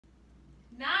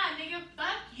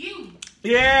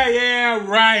Yeah,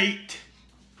 right.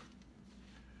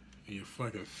 And your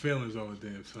fucking feelings all the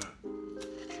damn time.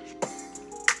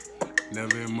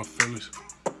 Never in my feelings.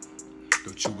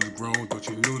 Thought you was grown, thought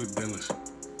you knew the dealings.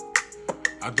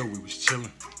 I thought we was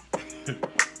chilling.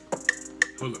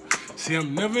 Hold up. See,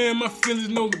 I'm never in my feelings,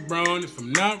 no LeBron. If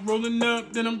I'm not rolling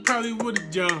up, then I'm probably with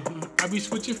a John. I be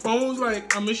switching phones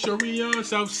like I'm in Shorian,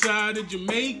 south side of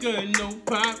Jamaica, and no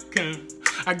popcorn.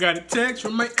 I got a text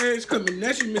from my ex, claiming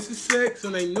that she misses sex,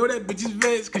 and I know that bitch is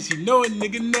vexed, cause she know a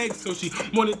nigga next. So she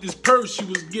wanted this purse, she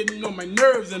was getting on my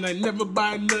nerves, and I never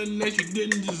buy nothing that she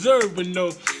didn't deserve. But no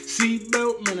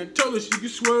seatbelt, man, I told her she could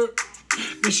swerve.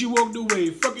 Then she walked away,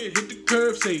 fuck it, hit the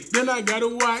curve, say, then I got a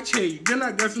watch, hey, then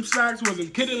I got some socks,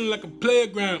 wasn't kidding like a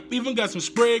playground, even got some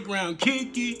spray ground.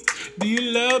 Kiki, do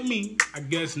you love me? I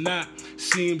guess not,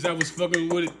 seems I was fucking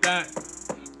with a thought.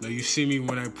 Now you see me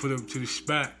when I pull up to the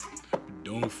spot, but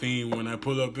don't fiend when I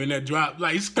pull up in that drop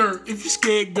like skirt. If you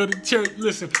scared, go to church,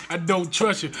 listen, I don't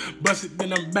trust you, bust it,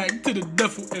 then I'm back to the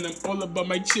duffel, and I'm all about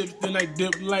my chips, then I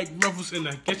dip like Ruffles, and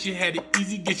I guess you had it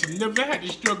easy, guess you never had to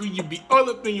struggle, you be all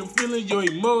up in your feelings, your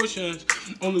emotions.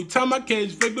 Only time I catch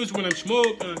vapors when I'm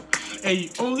smoking, and you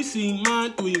only see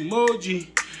mine through emoji.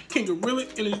 King Gorilla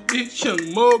in his bitch,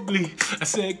 young Mowgli. I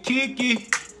said, Kiki,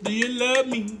 do you love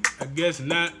me? I guess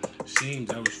not.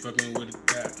 Seems I was fucking with a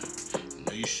guy.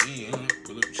 Now you see him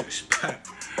pull up to the spot.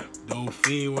 Don't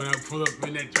fiend when I pull up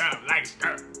in that drop like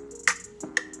skirt.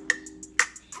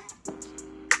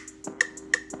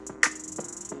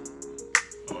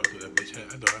 Oh, I thought that bitch had,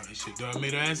 I thought I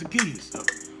made her ass a key or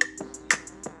something.